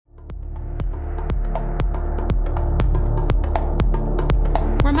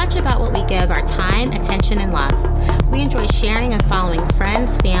we give our time, attention, and love. We enjoy sharing and following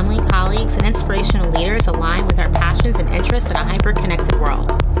friends, family, colleagues, and inspirational leaders aligned with our passions and interests in a hyper-connected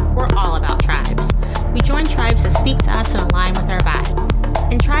world. We're all about tribes. We join tribes that speak to us and align with our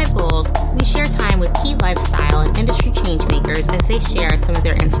vibe. In Tribe Goals, we share time with key lifestyle and industry changemakers as they share some of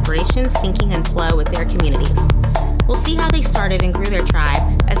their inspirations, thinking, and flow with their communities. We'll see how they started and grew their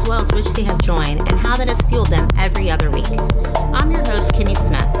tribe, as well as which they have joined and how that has fueled them every other week. I'm your host, Kimmy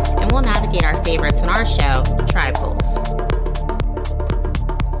Smith, and we'll navigate our favorites in our show, Tribe Goals.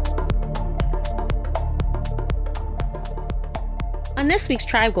 On this week's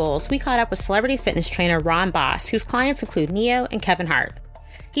Tribe Goals, we caught up with celebrity fitness trainer Ron Boss, whose clients include Neo and Kevin Hart.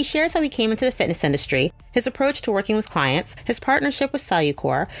 He shares how he came into the fitness industry, his approach to working with clients, his partnership with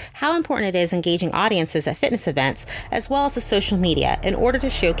Cellucor, how important it is engaging audiences at fitness events, as well as the social media in order to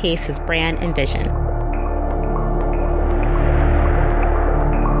showcase his brand and vision.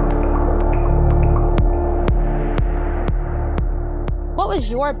 What was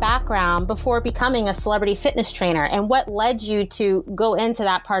your background before becoming a celebrity fitness trainer, and what led you to go into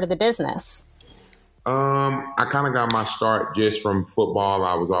that part of the business? I kind of got my start just from football.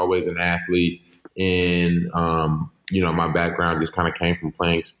 I was always an athlete, and my background just kind of came from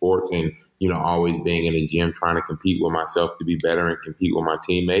playing sports and always being in the gym, trying to compete with myself to be better and compete with my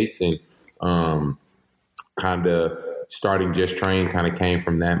teammates, and kind of starting Just Train kind of came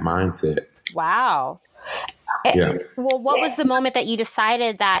from that mindset. Wow. Yeah. Well, what was the moment that you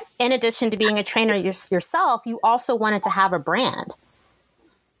decided that in addition to being a trainer yourself, you also wanted to have a brand?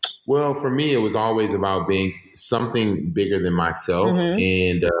 Well, for me, it was always about being something bigger than myself.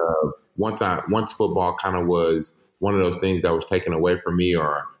 Mm-hmm. And once football kind of was one of those things that was taken away from me,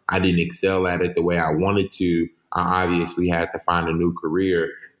 or I didn't excel at it the way I wanted to, I obviously had to find a new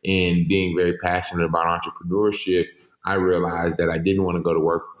career. And being very passionate about entrepreneurship, I realized that I didn't want to go to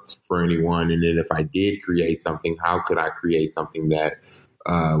work for anyone. And then if I did create something, how could I create something that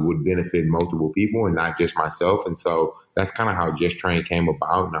would benefit multiple people and not just myself? And so that's kind of how Just Train came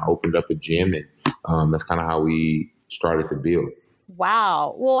about. And I opened up a gym, and that's kind of how we started to build.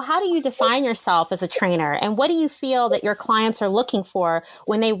 Wow. Well, how do you define yourself as a trainer? And what do you feel that your clients are looking for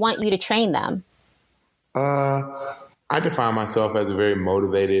when they want you to train them? I define myself as a very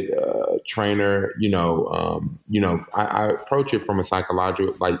motivated trainer. I approach it from a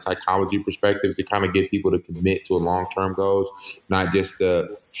psychology perspective to kind of get people to commit to a long-term goals, not just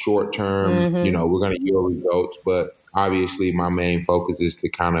the short-term, we're going to yield results. But obviously my main focus is to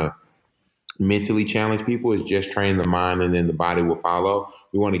kind of mentally challenge people, is just train the mind and then the body will follow.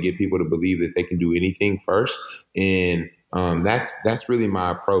 We want to get people to believe that they can do anything first. And that's really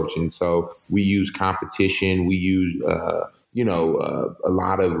my approach. And so we use competition. We use, a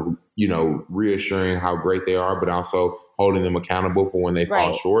lot of, reassuring how great they are, but also holding them accountable for when they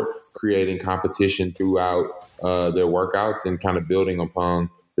fall short, creating competition throughout their workouts and kind of building upon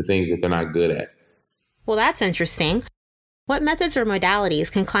the things that they're not good at. Well, that's interesting. What methods or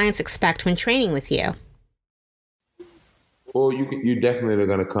modalities can clients expect when training with you? Well, you definitely are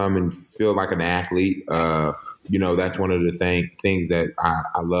going to come and feel like an athlete. That's one of the things that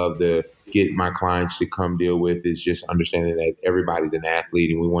I love to get my clients to come deal with, is just understanding that everybody's an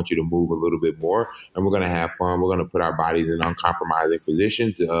athlete and we want you to move a little bit more, and we're going to have fun. We're going to put our bodies in uncompromising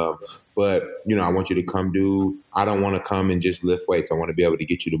positions. But I want you to come I don't want to come and just lift weights. I want to be able to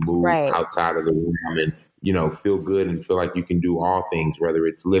get you to move outside of the room and, feel good and feel like you can do all things, whether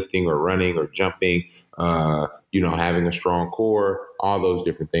it's lifting or running or jumping, having a strong core, all those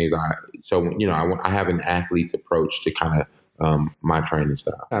different things. I have an athlete's approach to kind of my training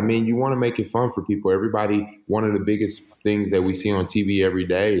style. I mean, you want to make it fun for people. Everybody, one of the biggest things that we see on TV every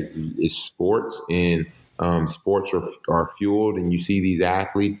day is sports, and sports are fueled, and you see these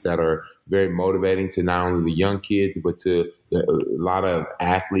athletes that are very motivating to not only the young kids, but to a lot of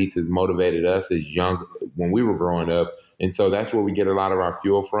athletes has motivated us as young when we were growing up. And so that's where we get a lot of our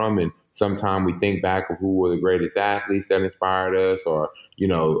fuel from. And sometimes we think back of who were the greatest athletes that inspired us, or,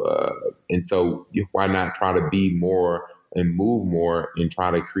 and so why not try to be more and move more and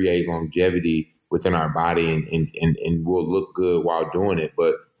try to create longevity within our body, and we'll look good while doing it,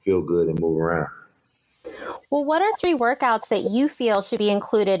 but feel good and move around. Well, what are 3 workouts that you feel should be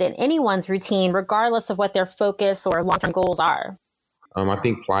included in anyone's routine, regardless of what their focus or long-term goals are? I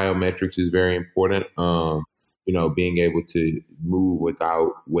think plyometrics is very important. Being able to move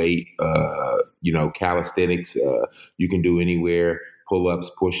without weight, calisthenics, you can do anywhere.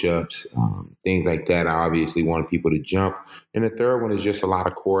 Pull-ups, push-ups, things like that. I obviously want people to jump. And the third one is just a lot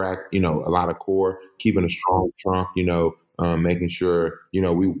of core, keeping a strong trunk, making sure,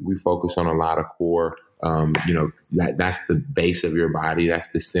 we focus on a lot of core that's the base of your body. That's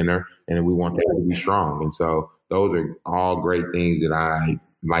the center. And we want that to be strong. And so those are all great things that I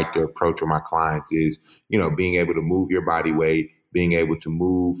like to approach with my clients is, being able to move your body weight, being able to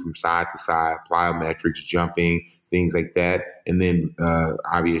move from side to side, plyometrics, jumping, things like that. And then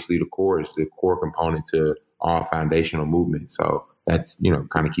obviously the core is the core component to all foundational movement. So that's,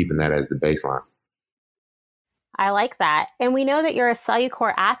 kind of keeping that as the baseline. I like that. And we know that you're a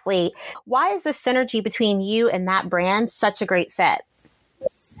Cellucor athlete. Why is the synergy between you and that brand such a great fit?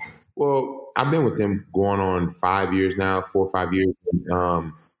 Well, I've been with them going on 5 years now, 4 or 5 years.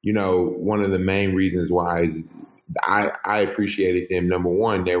 One of the main reasons why is I appreciated them. Number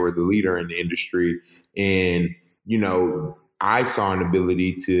one, they were the leader in the industry. And, I saw an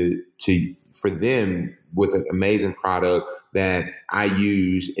ability for them with an amazing product that I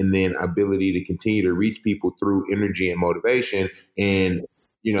use, and then ability to continue to reach people through energy and motivation. And,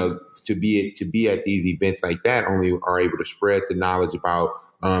 to be at these events like that, only are able to spread the knowledge about,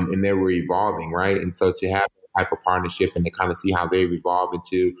 and they were evolving, right? And so to have that type of partnership and to kind of see how they've evolved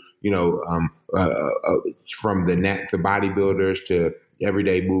into, from the bodybuilders to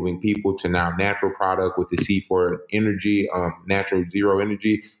everyday moving people to now natural product with the C4 energy, natural zero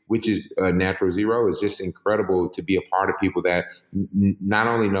energy, which is natural zero, is just incredible to be a part of people that not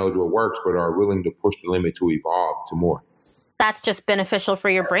only knows what works, but are willing to push the limit to evolve to more. That's just beneficial for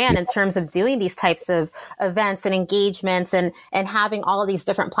your brand in terms of doing these types of events and engagements and having all of these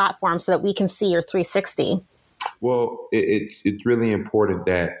different platforms so that we can see your 360. Well, it's really important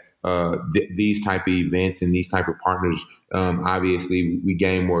that these type of events and these type of partners, obviously we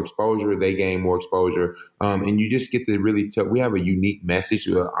gain more exposure, they gain more exposure, and you just get to really tell. We have a unique message.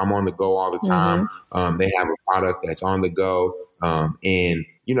 I'm on the go all the time. Mm-hmm. They have a product that's on the go, and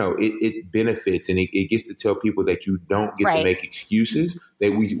it benefits, and it gets to tell people that you don't get to make excuses,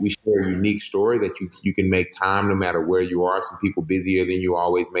 that we share a unique story, that you can make time no matter where you are. Some people busier than you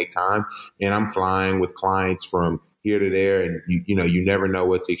always make time. And I'm flying with clients from here to there, and you never know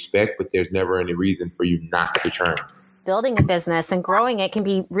what to expect, but there's never any reason for you not to turn. Building a business and growing it can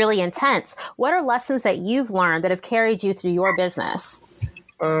be really intense. What are lessons that you've learned that have carried you through your business?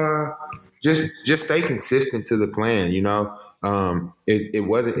 Just stay consistent to the plan.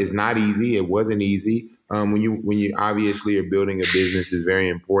 It's not easy. It wasn't easy. When you obviously are building a business, it's very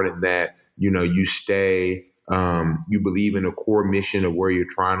important that, you stay, you believe in a core mission of where you're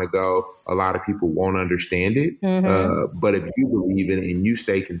trying to go. A lot of people won't understand it. Mm-hmm. But if you believe in it and you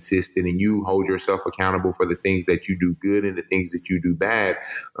stay consistent and you hold yourself accountable for the things that you do good and the things that you do bad,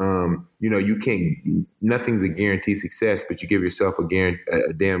 you can't, nothing's a guaranteed success, but you give yourself a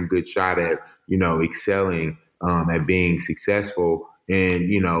damn good shot at, excelling, at being successful.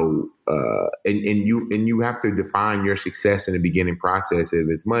 And, and you have to define your success in the beginning process. If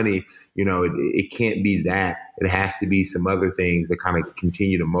it's money, it can't be that. It has to be some other things that kind of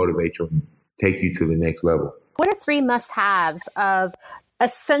continue to motivate you and take you to the next level. What are 3 must-haves of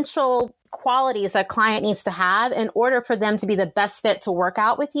essential qualities that a client needs to have in order for them to be the best fit to work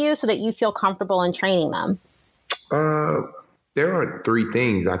out with you so that you feel comfortable in training them? There are 3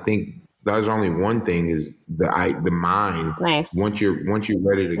 things. I think there's only one thing is the mind. Nice. Once you're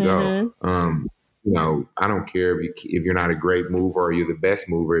ready to go, mm-hmm. I don't care if you're not a great mover or you're the best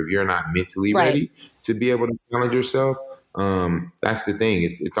mover. If you're not mentally ready to be able to challenge yourself, that's the thing.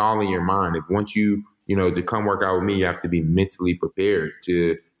 It's all in your mind. If once you to come work out with me, you have to be mentally prepared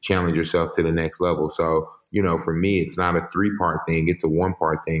to challenge yourself to the next level. So, for me, it's not a 3-part thing. It's a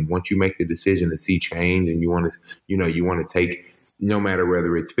 1-part thing. Once you make the decision to see change and you want to take, no matter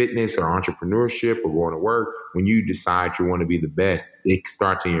whether it's fitness or entrepreneurship or going to work, when you decide you want to be the best, it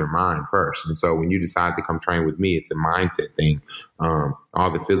starts in your mind first. And so when you decide to come train with me, it's a mindset thing. All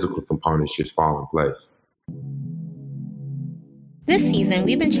the physical components just fall in place. This season,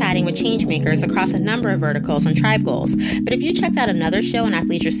 we've been chatting with changemakers across a number of verticals on Tribe Goals. But if you checked out another show on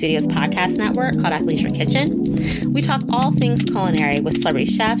Athleisure Studios podcast network called Athleisure Kitchen, we talk all things culinary with celebrity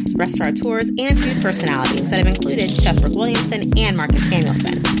chefs, restaurateurs, and food personalities that have included Chef Brooke Williamson and Marcus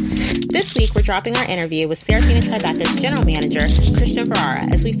Samuelson. This week, we're dropping our interview with Serafina Tribeca's general manager, Christian Ferrara,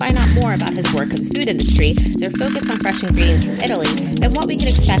 as we find out more about his work in the food industry, their focus on fresh ingredients from Italy, and what we can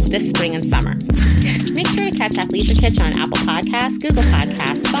expect this spring and summer. Make sure to catch Athleisure Kitchen on Apple Podcasts, Google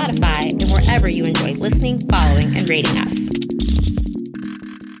Podcasts, Spotify, and wherever you enjoy listening, following, and rating us.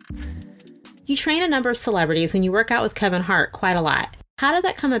 You train a number of celebrities and you work out with Kevin Hart quite a lot. How did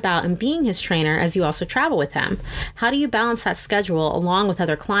that come about in being his trainer as you also travel with him? How do you balance that schedule along with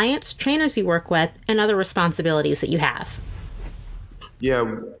other clients, trainers you work with, and other responsibilities that you have? Yeah,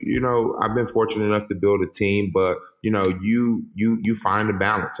 I've been fortunate enough to build a team, but you find a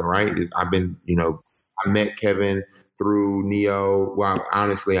balance. All right, I met Kevin through Neo. Well,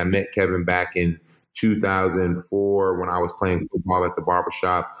 honestly, I met Kevin back in 2004 when I was playing football at the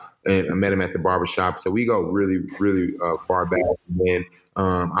barbershop, and I met him at the barbershop. So we go really, really far back. And then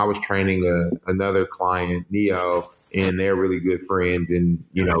I was training another client, Neo, and they're really good friends, and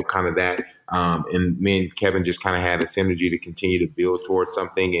kind of that. And me and Kevin just kind of had a synergy to continue to build towards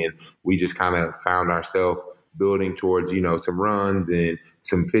something, and we just kind of found ourselves building towards some runs and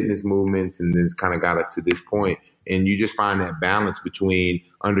some fitness movements, and then it's kind of got us to this point. And you just find that balance between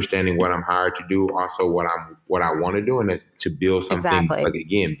understanding what I'm hired to do, also what I want to do, and that's to build something like,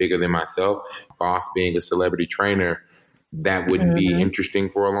 again, bigger than myself. Boss being a celebrity trainer, that wouldn't be interesting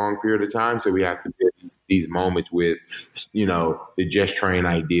for a long period of time. So we have to build these moments with, the Just Train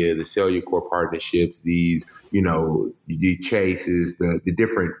idea, the Cellucor partnerships, these, the chases, the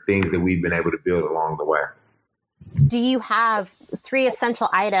different things that we've been able to build along the way. Do you have 3 essential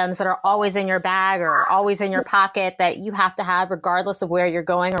items that are always in your bag or always in your pocket that you have to have regardless of where you're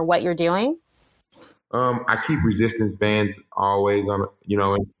going or what you're doing? I keep resistance bands always on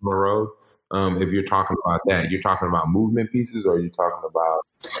the road. If you're talking about that, you're talking about movement pieces, or you're talking about?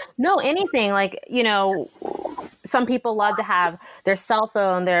 No, anything. Like, some people love to have their cell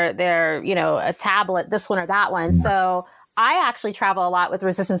phone, their a tablet, this one or that one. So I actually travel a lot with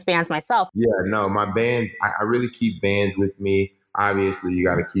resistance bands myself. Yeah, no, my bands, I really keep bands with me. Obviously, you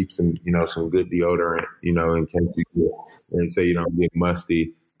got to keep some good deodorant, in case and so you don't get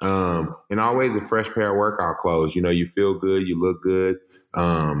musty. And always a fresh pair of workout clothes. You feel good, you look good.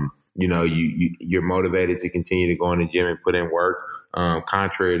 You're motivated to continue to go in the gym and put in work.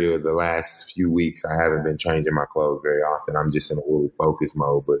 Contrary to the last few weeks, I haven't been changing my clothes very often. I'm just in a really focused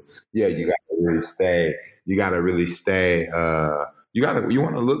mode. But yeah, you got to really stay. You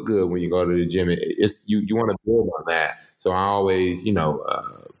want to look good when you go to the gym. You want to build on that. So I always,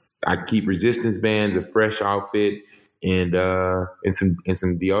 I keep resistance bands, a fresh outfit, and some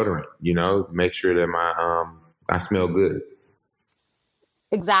deodorant. Make sure that I smell good.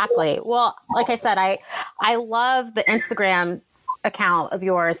 Exactly. Well, like I said, I love the Instagram account of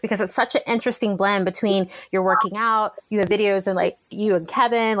yours because it's such an interesting blend between you're working out, you have videos and like you and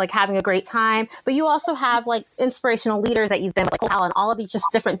Kevin like having a great time, but you also have like inspirational leaders that you've been with, like and all of these just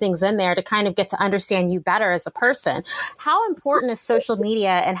different things in there to kind of get to understand you better as a person. How important is social media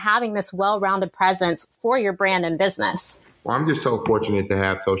and having this well-rounded presence for your brand and business? Well, I'm just so fortunate to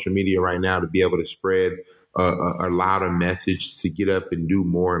have social media right now to be able to spread a louder message, to get up and do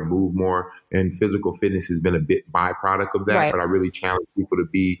more and move more. And physical fitness has been a bit byproduct of that, right. But I really challenge people to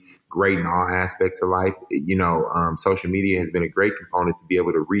be great in all aspects of life. Social media has been a great component to be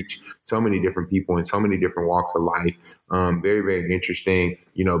able to reach so many different people in so many different walks of life. Very, very interesting,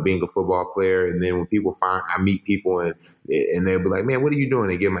 being a football player. And then when I meet people and they'll be like, man, what are you doing?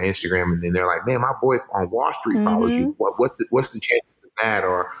 They get my Instagram and then they're like, man, my boy on Wall Street follows you. What's the chance? That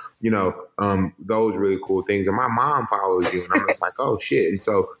or those really cool things, and my mom follows you, and I'm just like, oh shit. And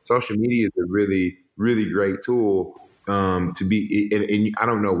so social media is a really, really great tool to be, and I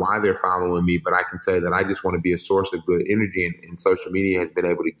don't know why they're following me, but I can say that I just want to be a source of good energy, and social media has been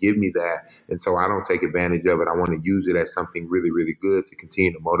able to give me that. And so I don't take advantage of it. I want to use it as something really, really good to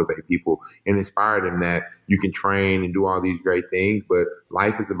continue to motivate people and inspire them that you can train and do all these great things, but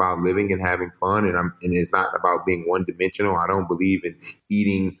life is about living and having fun, and it's not about being one dimensional. I don't believe in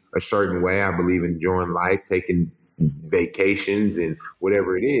eating a certain way. I believe in enjoying life, taking vacations and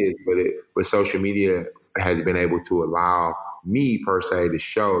whatever it is, but social media has been able to allow me per se to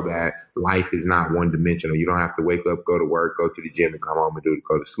show that life is not one dimensional. You don't have to wake up, go to work, go to the gym, and come home and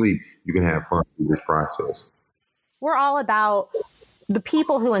go to sleep. You can have fun through this process. We're all about the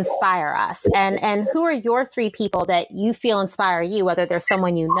people who inspire us, and who are your 3 people that you feel inspire you, whether there's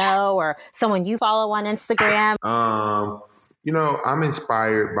someone you know or someone you follow on Instagram? I'm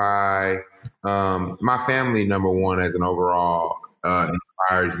inspired by my family, number one, as an overall,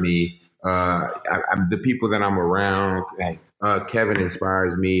 inspires me. The people that I'm around, Kevin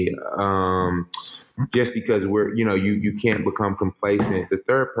inspires me, just because you can't become complacent. The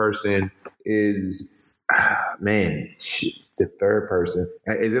third person is, the third person.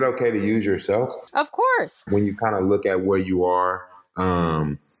 Is it okay to use yourself? Of course. When you kind of look at where you are,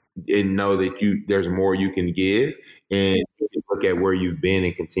 and know that there's more you can give, and you can look at where you've been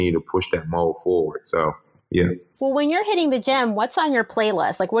and continue to push that mold forward. So, yeah. Well, when you're hitting the gym, what's on your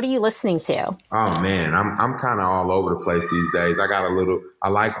playlist? Like, what are you listening to? Oh man, I'm kind of all over the place these days. I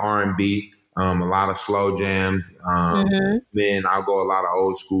like R&B, a lot of slow jams. Then I'll go a lot of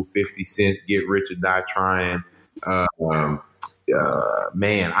old school 50 Cent, Get Rich or Die Trying. I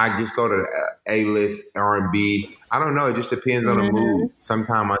just go to the A-list R&B. I don't know. It just depends on the mood.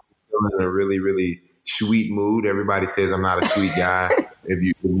 Sometimes I'm feeling a really, really sweet mood. Everybody says I'm not a sweet guy.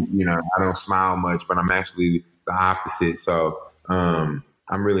 I don't smile much, but I'm actually the opposite. So I'm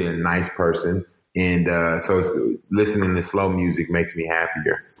really a nice person. And so listening to slow music makes me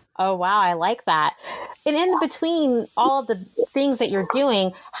happier. Oh, wow. I like that. And in between all of the things that you're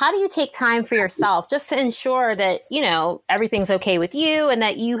doing, how do you take time for yourself just to ensure that, everything's okay with you and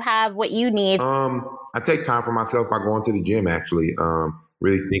that you have what you need? I take time for myself by going to the gym, actually,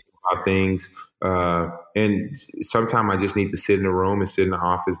 really thinking about things. And sometimes I just need to sit in a room and sit in the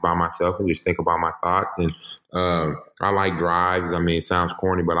office by myself and just think about my thoughts. And I like drives. I mean, it sounds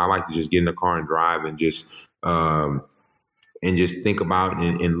corny, but I like to just get in the car and drive and just think about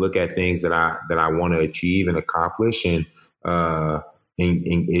and look at things that I want to achieve and accomplish, and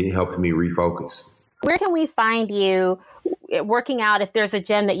it helps me refocus. Where can we find you working out if there's a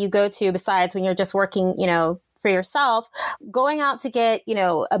gym that you go to besides when you're just working, for yourself, going out to get,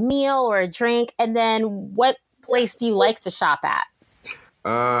 a meal or a drink? And then what place do you like to shop at?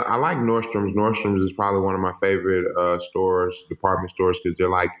 I like Nordstrom's. Nordstrom's is probably one of my favorite department stores, because they're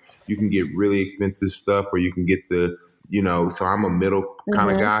like, you can get really expensive stuff or you can get so I'm a middle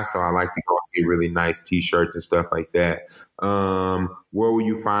kind of guy. So I like to go get really nice T-shirts and stuff like that. Where will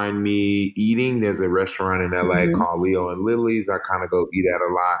you find me eating? There's a restaurant in LA called Leo and Lily's. I kind of go eat at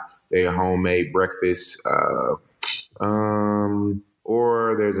a lot. They're homemade breakfast.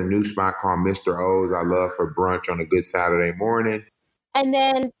 Or there's a new spot called Mr. O's I love for brunch on a good Saturday morning. And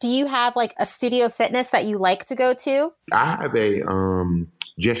then do you have like a studio fitness that you like to go to? I have a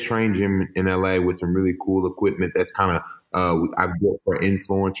Just Train gym in LA with some really cool equipment that's kind of I've built for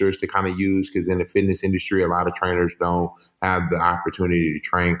influencers to kind of use, because in the fitness industry, a lot of trainers don't have the opportunity to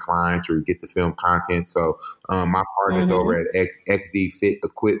train clients or get the film content. So my partners over at XD Fit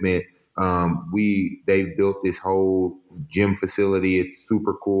Equipment, they built this whole gym facility. It's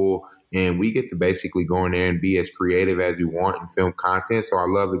super cool, and we get to basically go in there and be as creative as we want and film content. So I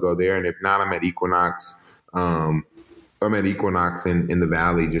love to go there. And if not, I'm at Equinox. I'm at Equinox in the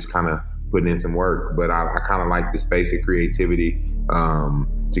Valley, just kind of putting in some work. But I kind of like the space of creativity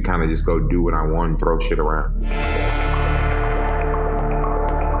to kind of just go do what I want and throw shit around.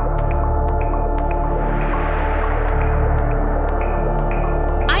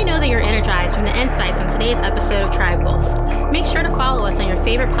 I know that you're energized from the insights on today's episode of Tribe Goals. Make sure to follow us on your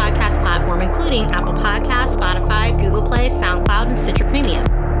favorite podcast platform, including Apple Podcasts, Spotify, Google Play, SoundCloud, and Stitcher Premium.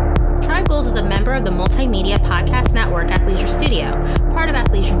 Tribe Goals is a member of the Multimedia Podcast Network Athleisure Studio, part of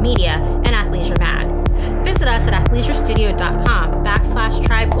Athleisure Media and Athleisure Mag. Visit us at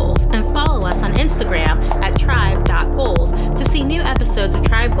athleisurestudio.com/Tribe Goals and follow us on Instagram at tribe.goals to see new episodes of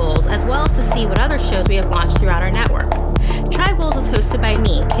Tribe Goals, as well as to see what other shows we have launched throughout our network. Tribe Goals is hosted by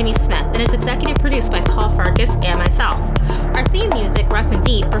me, Kimmy Smith, and is executive produced by Paul Farkas and myself. Our theme music, Rough and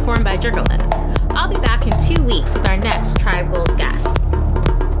Deep, performed by Jurgalik. I'll be back in 2 weeks with our next Tribe Goals guest.